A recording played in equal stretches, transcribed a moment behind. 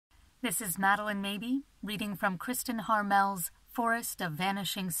This is Madeleine Maby, reading from Kristin Harmel's Forest of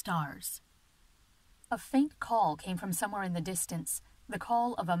Vanishing Stars. A faint call came from somewhere in the distance, the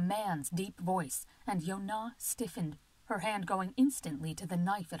call of a man's deep voice, and Yona stiffened, her hand going instantly to the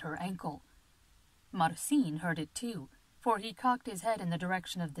knife at her ankle. Marcin heard it too, for he cocked his head in the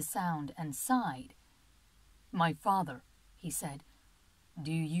direction of the sound and sighed. "My father," he said.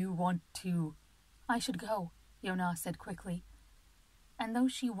 "Do you want to—" "I should go," Yona said quickly. And though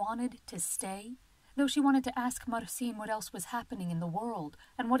she wanted to stay, though she wanted to ask Marcin what else was happening in the world,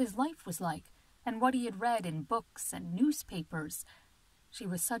 and what his life was like, and what he had read in books and newspapers, she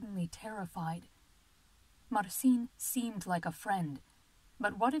was suddenly terrified. Marcin seemed like a friend,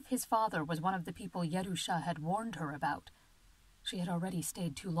 but what if his father was one of the people Yerusha had warned her about? She had already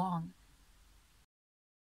stayed too long.